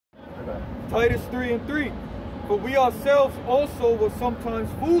Titus 3:3. For we ourselves also were sometimes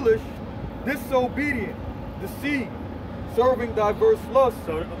foolish, disobedient, deceived, serving diverse lusts.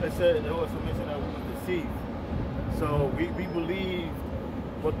 So it said, it also mentioned that we were deceived. So we believed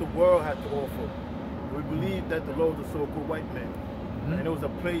what the world had to offer. We believed that the Lord was a so-called white man. And it was a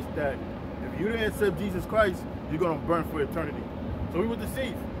place that if you didn't accept Jesus Christ, you're going to burn for eternity. So we were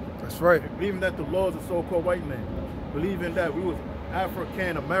deceived. That's right. Believing that the Lord is a so-called white man. Believing that we was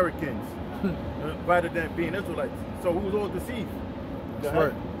African Americans rather than being Israelites. So we was all deceived. That's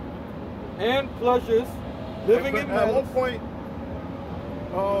right. And pleasures, living in At one point,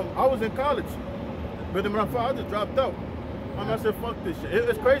 I was in college. But then when I just dropped out. I said, fuck this shit.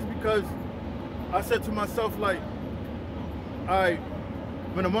 It's crazy because I said to myself, like,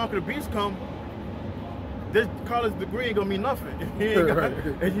 when the mark of the beast come, this college degree ain't gonna mean nothing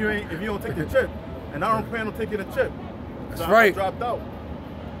if you don't take the chip. And I don't plan on taking the chip. That's so right. I dropped out.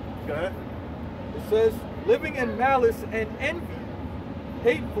 Go ahead. It says, living in malice and envy,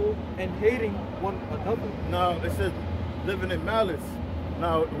 hateful and hating one another. Now it says living in malice.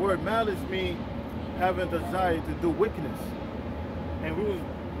 Now the word malice means having desire to do wickedness. And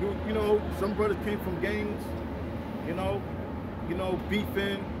you know, some brothers came from gangs, you know,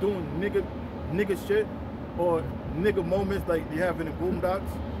 beefing, doing nigga shit, or nigga moments like they have in the boondocks.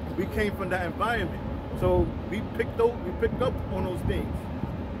 We came from that environment, so we picked up on those things.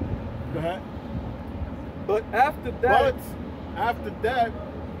 Go ahead. But after that,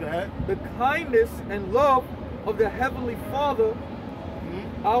 go ahead. The kindness and love of the Heavenly Father,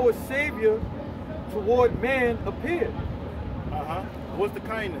 our Savior, toward man appeared. What's the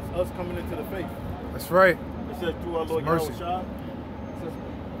kindness? Us coming into the faith. That's right. It says through our Lord mercy. Yahushua.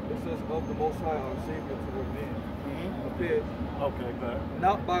 It says of the Most High, our Savior, toward man appeared. Okay, good.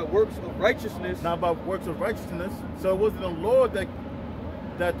 Not by works of righteousness. Not by works of righteousness. So it wasn't the Lord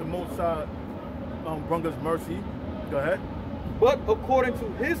that the Most High brought us mercy. Go ahead. But according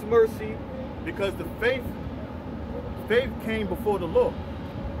to His mercy, because the faith came before the law.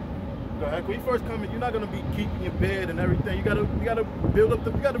 Go ahead. When you first come in, you're not gonna be keeping your bed and everything. You gotta build up.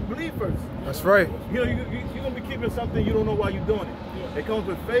 You gotta believe first. That's right. You know, you're gonna be keeping something you don't know why you're doing it. Yeah. It comes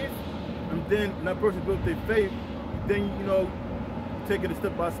with faith, and then when that person built their faith, then you take it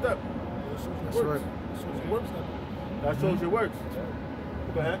step by step. That's right. That shows your works.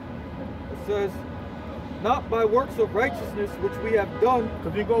 Go ahead. It says, not by works of righteousness which we have done.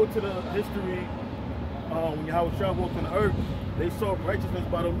 Because you go to the history, when Yahushua walked on the earth, they saw righteousness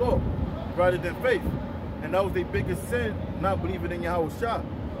by the law rather than faith. And that was their biggest sin, not believing in Yahushua.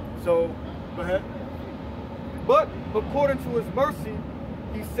 So, go ahead. But according to His mercy,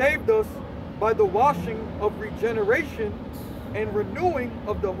 He saved us by the washing of regeneration and renewing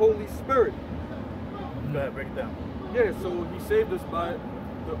of the Holy Spirit. Go ahead, break it down. Yeah, so He saved us by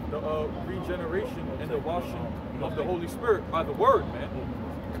the regeneration and the washing of the Holy Spirit by the Word, man.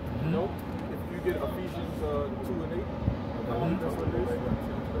 You know, if you get Ephesians 2 and 8, that's what it is.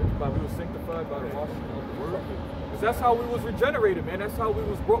 We were sanctified by the washing of the Word. Because that's how we was regenerated, man. That's how we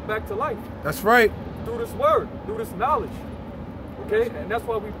was brought back to life. That's right. Through this Word, through this knowledge. Okay? And that's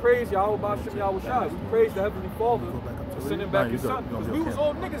why we praise Yahweh B'Shem Yahushua. We praise the Heavenly Father for sending back His Son. Because we was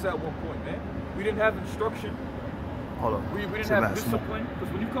all niggas at one point, man. We didn't have instruction. Hold on. We didn't have discipline.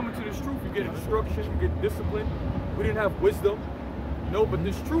 Because when you come into this truth, you get instruction, you get discipline. We didn't have wisdom. No, but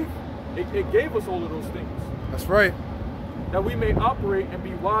this truth, it gave us all of those things. That's right. That we may operate and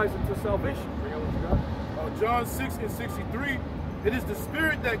be wise into salvation. Bring out what you got. John 6 and 63, it is the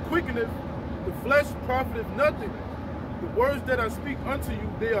spirit that quickeneth, the flesh profiteth nothing. The words that I speak unto you,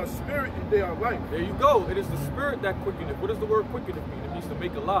 they are spirit and they are life. There you go. It is the spirit that quickeneth. What does the word quickeneth mean? It means to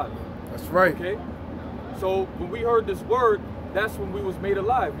make alive. That's right. Okay? So when we heard this word, that's when we was made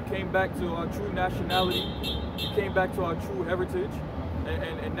alive. We came back to our true nationality. We came back to our true heritage.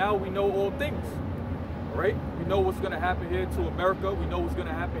 And now we know all things. Right? We know what's going to happen here to America. We know what's going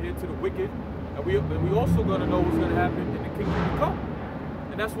to happen here to the wicked. And we also going to know what's going to happen in the kingdom to come.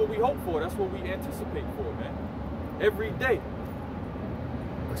 And that's what we hope for. That's what we anticipate for, man. Every day.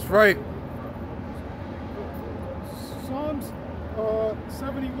 That's right. Psalms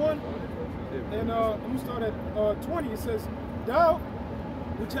 71, and I'm going to start at 20. It says, Thou,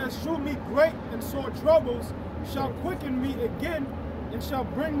 which hast shewed me great and sore troubles, shall quicken me again, and shall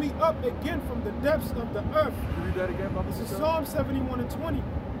bring me up again from the depths of the earth. Can you read that again, Papa? This is Psalm 71 and 20.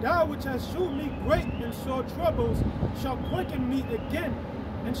 Thou which hast shewed me great and sore troubles, shall quicken me again,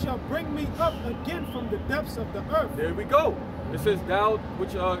 and shall bring me up again from the depths of the earth. There we go. It says, Thou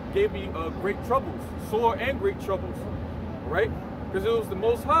which gave me great troubles, sore and great troubles. Right? Because it was the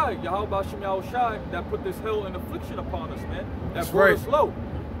Most High, Yahweh B'Shem Yahushua, that put this hell and affliction upon us, man. That brought us low.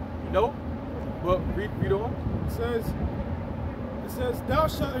 You know? But read on. It says, thou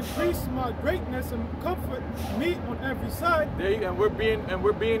shalt increase my greatness and comfort me on every side. And we're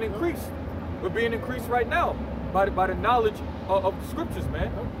being increased. We're being increased right now by the knowledge of the scriptures,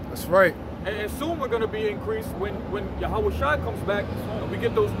 man. That's right. And soon we're going to be increased when Yahweh Shai comes back and we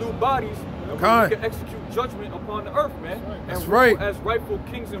get those new bodies and we can execute judgment upon the earth, man. That's and right. As rightful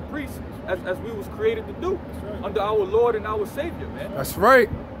kings and priests, as we was created to do, under our Lord and our Savior, man. That's right.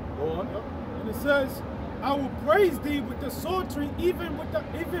 Go on. And it says, I will praise thee with the psaltery, even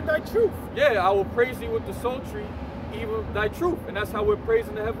thy truth. Yeah, I will praise thee with the psaltery, even thy truth. And that's how we're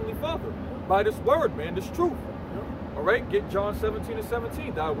praising the Heavenly Father. By this word, man, this truth. All right, get John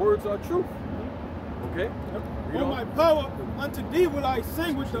 17:17. Thy words are truth. Okay? For my power unto thee will I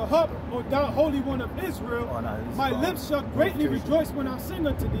sing with the harp, O thou Holy One of Israel. My lips shall greatly rejoice when I sing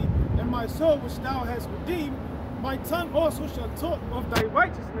unto thee, and my soul which thou hast redeemed. My tongue also shall talk of thy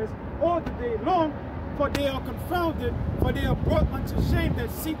righteousness all the day long, for they are confounded, for they are brought unto shame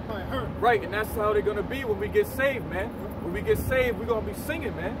that seek my hurt. Right, and that's how they're going to be when we get saved, man. When we get saved, we're going to be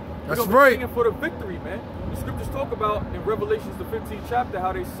singing, man. We're That's gonna right. be singing for the victory, man. The scriptures talk about in Revelations, the 15th chapter,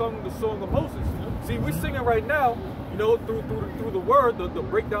 how they sung the song of Moses. See, we're singing right now, you know, through the word, the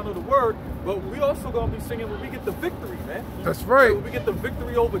breakdown of the word, but we also going to be singing when we get the victory, man. That's right. When we get the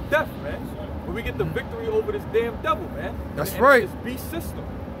victory over death, man. When we get the victory over this damn devil, man. That's and right. This beast system.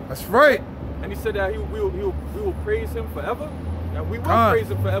 That's right. And he said that we will praise him forever. And we will God. praise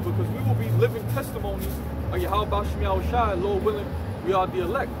him forever because we will be living testimonies of Yahweh Shem Shai, Lord willing, we are the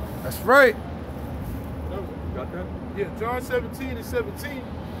elect. That's right. Got that? Yeah, John 17:17.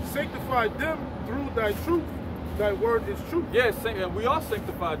 Sanctify them through thy truth. Thy word is truth. Yes, and we are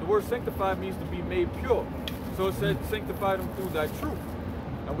sanctified. The word sanctified means to be made pure. So it said, sanctify them through thy truth.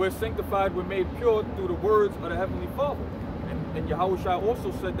 And we're sanctified, we're made pure through the words of the Heavenly Father. And Yahweh Shai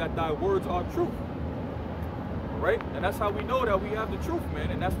also said that thy words are truth. Right? And that's how we know that we have the truth,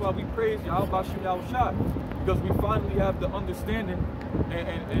 man. And that's why we praise Yahweh Shai, because we finally have the understanding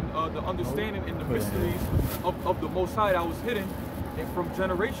and the understanding in the mysteries of the Most High that was hidden from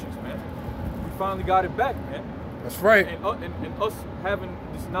generations, man. We finally got it back, man. That's right. And us having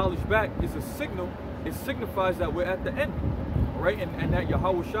this knowledge back is a signal. It signifies that we're at the end, right? And that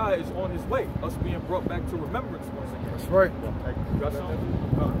Yahweh Shai is on his way. Us being brought back to remembrance once again. That's right. Got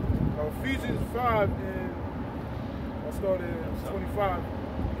something? Ephesians 5 and I'll start at 25.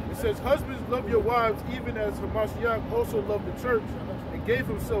 It says, husbands, love your wives even as Hamashiach also loved the church and gave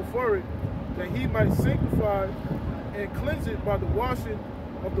himself for it, that he might sanctify and cleanse it by the washing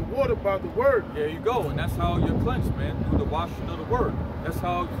of the water by the word. There you go, and that's how you're cleansed, man, through the washing of the word. That's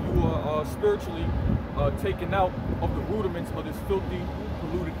how you are spiritually taken out of the rudiments of this filthy,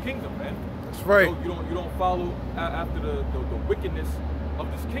 polluted kingdom, man. That's right. So you don't follow after the wickedness of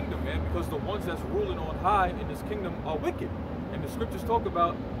this kingdom, man, because the ones that's ruling on high in this kingdom are wicked. And the scriptures talk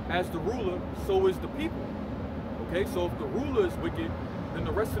about, as the ruler, so is the people. Okay, so if the ruler is wicked, then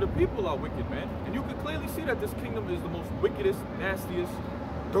the rest of the people are wicked, man. And you can clearly see that this kingdom is the most wickedest, nastiest,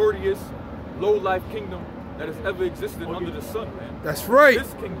 dirtiest, low-life kingdom that has ever existed under the sun, man. That's right.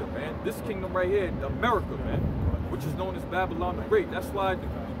 This kingdom, man. This kingdom right here, America, man, which is known as Babylon the Great. That's why the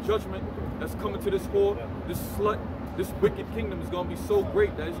judgment that's coming to this whore, this slut, this wicked kingdom is going to be so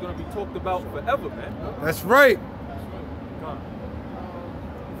great that it's going to be talked about forever, man. That's right.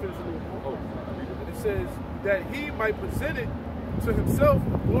 And it says that he might present it to himself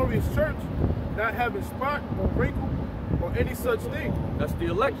a glorious church, not having spot or wrinkle or any such thing. That's the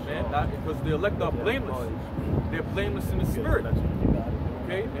elect, man, because the elect are blameless. They're blameless in the spirit,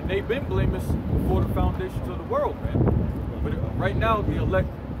 okay? And they've been blameless before the foundations of the world, man. But right now, the elect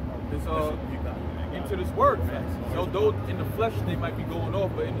is into this word, man. You know, though in the flesh they might be going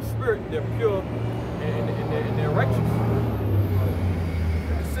off, but in the spirit they're pure and they're righteous.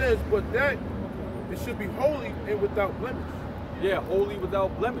 And it says, but that it should be holy and without blemish. Yeah, holy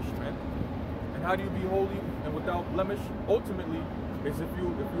without blemish, man. And how do you be holy and without blemish? Ultimately, is if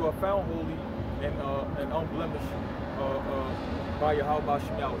you are found holy and unblemished by Yahweh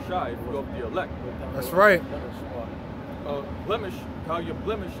Shem Shai, if you're of the elect. That's right. Blemish, how you're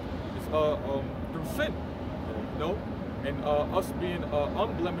blemished is through sin, you know? And us being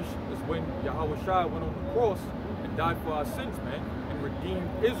unblemished is when Yahweh Shai went on the cross and died for our sins, man, and redeemed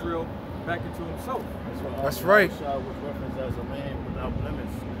Israel back into himself. That's right. Shai was referenced as a man without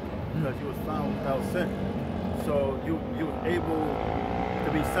blemish because he was found without sin. So you were able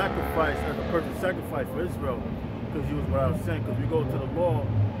to be sacrificed as a perfect sacrifice for Israel because you was without sin. Because we go to the law,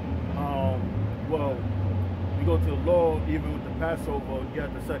 we go to the law even with the Passover, you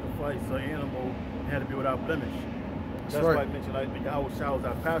had to sacrifice an animal, it had to be without blemish. That's right. why I mentioned like Yahweh Shah was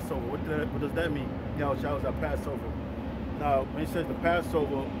our Passover. What does that mean? Yahweh Shah was our Passover. Now, when he says the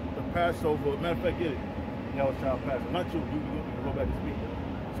Passover, matter of fact, get it. Yahweh Shah Passover. Not you. You can go back and speak.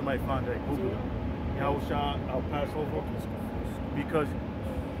 Somebody find that. Google it. Yahweh Shah our Passover. Because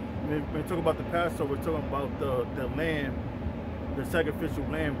when we talk about the Passover, we're talking about the lamb, the sacrificial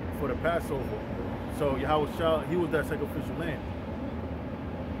lamb for the Passover. So Yahweh Shah, he was that sacrificial lamb.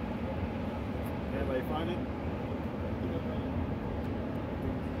 Anybody find it?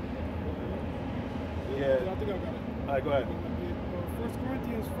 Yeah. I think I got it. All right, go ahead. 1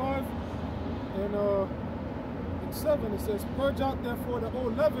 Corinthians 5 and 7, it says, "Purge out therefore the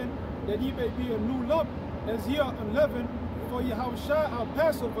old leaven, that ye may be a new lump, as ye are unleavened. For Yahushua our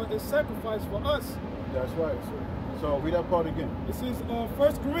Passover is sacrificed for us." That's right. So read that part again. It says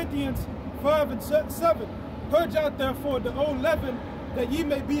 1 Corinthians 5 and 7, "Purge out therefore the old leaven, that ye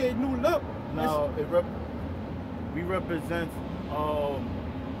may be a new lump." Now we represent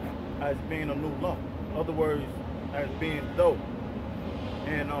as being a new lump. In other words, as being dough.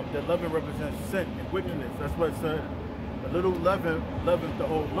 And the leaven represents sin and wickedness. That's what it said. A little leaven leavens the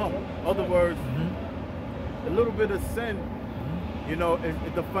whole lump. In other words, a little bit of sin, you know,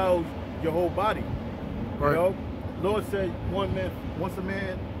 it defiles your whole body. Right. You know, Lord said once a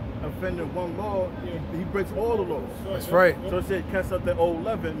man offended one law, he breaks all the laws. That's right. So it said cast out the old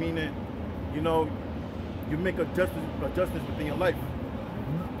leaven, meaning, you know, you make adjustments within your life.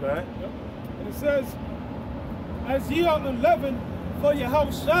 Right? And it says, "As ye are unleavened, for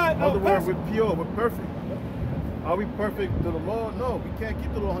Yahushua In our other words, Passover." we're pure, we're perfect. Are we perfect to the law? No, we can't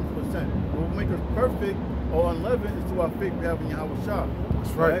keep the law 100%. What will make us perfect or unleavened is through our faith we have in Yahushua.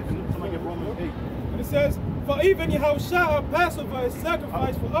 That's right. And somebody get Romans 8. And it says, "For even Yahushua our Passover is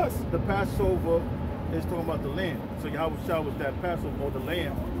sacrificed for us." The Passover is talking about the lamb. So Yahushua was that Passover or the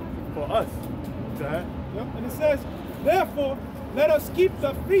lamb for us. Okay? Yep. And it says, "Therefore, let us keep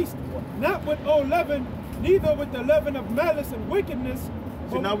the feast, not with old leaven, neither with the leaven of malice and wickedness."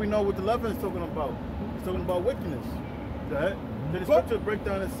 So now we know what the leaven is talking about. It's talking about wickedness. Okay? Then the scripture break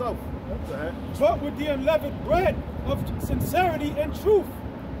down itself. Okay? But with the unleavened bread of sincerity and truth.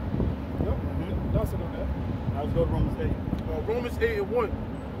 Yep. That's it on that. Let's go to Romans 8. Romans 8 and 1.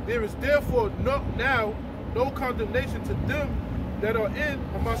 "There is therefore now no condemnation to them that are in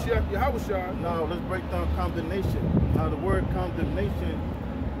Hamashiach Yahushua." Now let's break down condemnation. Now the word condemnation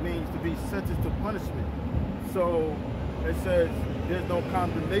means to be sentenced to punishment. So it says there's no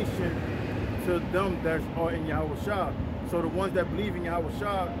condemnation to them that are in Yahushua. So the ones that believe in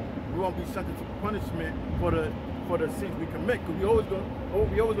Yahushua, we won't be sentenced to punishment for the sins we commit. Because we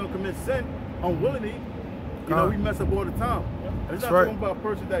always gonna commit sin unwillingly. You know, we mess up all the time. And it's not talking about a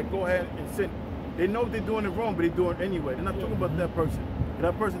person that go ahead and sin. They know they're doing it wrong, but they do it anyway. They're not talking about that person. And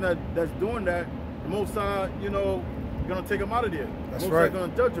that person that's doing that, the Most High, you know, gonna take him out of there. That's Most right. High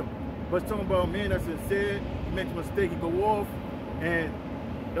gonna judge him. But it's talking about a man that's sincere, he makes a mistake, he go off, and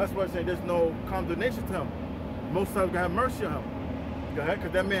that's why I say there's no condemnation to him. Most High gonna have mercy on him.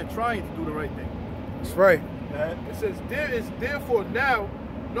 Because that man trying to do the right thing. That's right. It says, "There is therefore now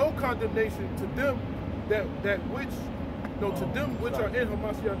no condemnation to them to them which are in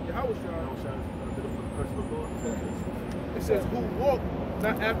Hamashiach Yahushua." It says, "Who walk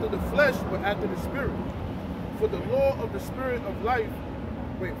not after the flesh, but after the spirit. For the law of the spirit of life."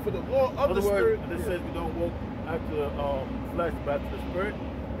 Wait, for the law of the spirit. It says we don't walk after the flesh, but after the spirit,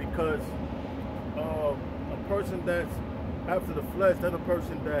 because a person that's after the flesh, that's a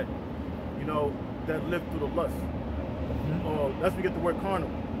person that, you know, that lived through the lust. That's where we get the word carnal.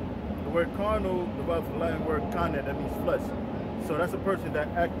 The word carnal derives from the Latin word carne, that means flesh. So that's a person that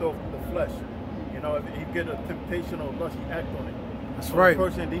act off the flesh. You know, if he get a temptation or lust, he act on it. That's So right. the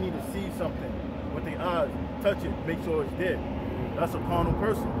person, they need to see something with their eyes, touch it, make sure it's there. That's a carnal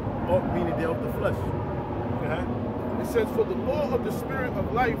person, meaning they're of the flesh. Okay? It says, "For the law of the spirit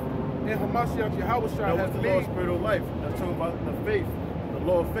of life in Hamashiach Yahushua That was has the law of made." spirit of life. That's talking about the faith, the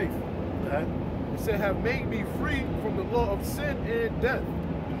law of faith. Okay? It said, "Have made me free from the law of sin and death."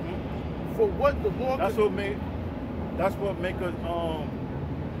 For what the law That's could- what make us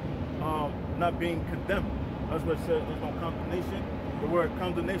not being condemned. That's what it says. There's no condemnation. The word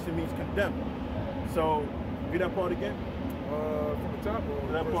condemnation means condemned. So read that part again. from the top.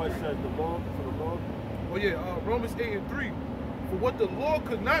 Or That first part three? says the law for the law. Oh yeah, Romans 8 and 3. For what the law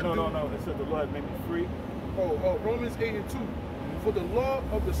could not do. No. It says the law has made me free. Romans 8 and 2. For the law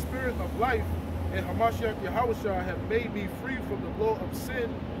of the spirit of life and Hamashiach Yahushua have made me free from the law of sin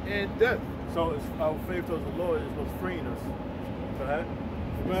and death. So it's our faith towards the Lord is what's freeing us. So that, as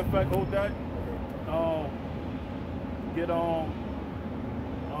a matter of fact, hold that. Get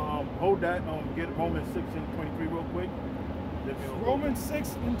Hold that. Get Romans 6 and 23 real quick. Romans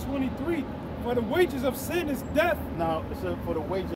 6 and 23. For the wages of sin is death. Now, so for the wages